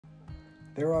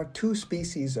There are two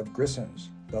species of Grisons,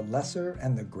 the lesser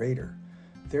and the greater.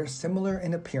 They're similar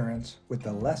in appearance, with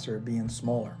the lesser being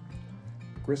smaller.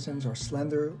 Grisons are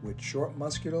slender with short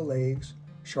muscular legs,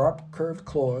 sharp curved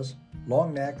claws,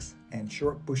 long necks, and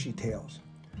short bushy tails.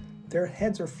 Their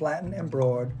heads are flattened and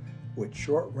broad, with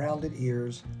short rounded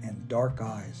ears and dark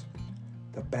eyes.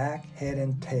 The back, head,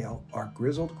 and tail are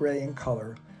grizzled gray in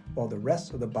color, while the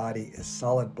rest of the body is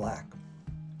solid black.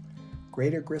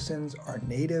 Greater Grisons are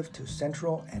native to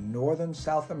Central and Northern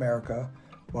South America,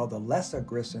 while the lesser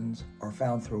Grisons are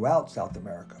found throughout South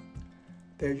America.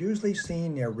 They're usually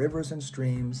seen near rivers and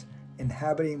streams,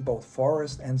 inhabiting both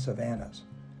forests and savannas.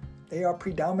 They are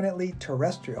predominantly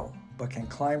terrestrial, but can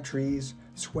climb trees,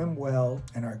 swim well,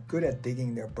 and are good at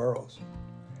digging their burrows.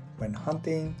 When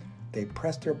hunting, they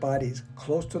press their bodies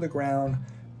close to the ground,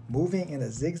 moving in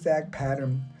a zigzag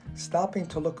pattern, stopping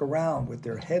to look around with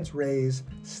their heads raised,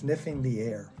 sniffing the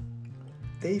air.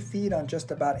 They feed on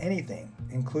just about anything,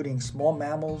 including small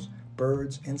mammals,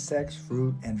 birds, insects,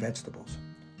 fruit, and vegetables.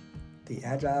 The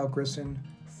agile Grison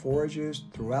forages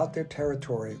throughout their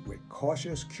territory with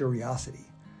cautious curiosity.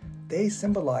 They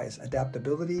symbolize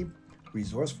adaptability,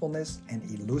 resourcefulness, and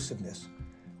elusiveness.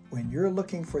 When you're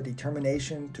looking for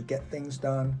determination to get things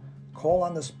done, call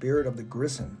on the spirit of the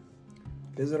Grison.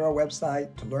 Visit our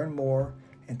website to learn more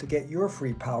and to get your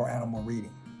free power animal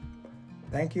reading.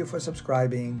 Thank you for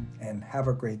subscribing and have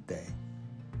a great day.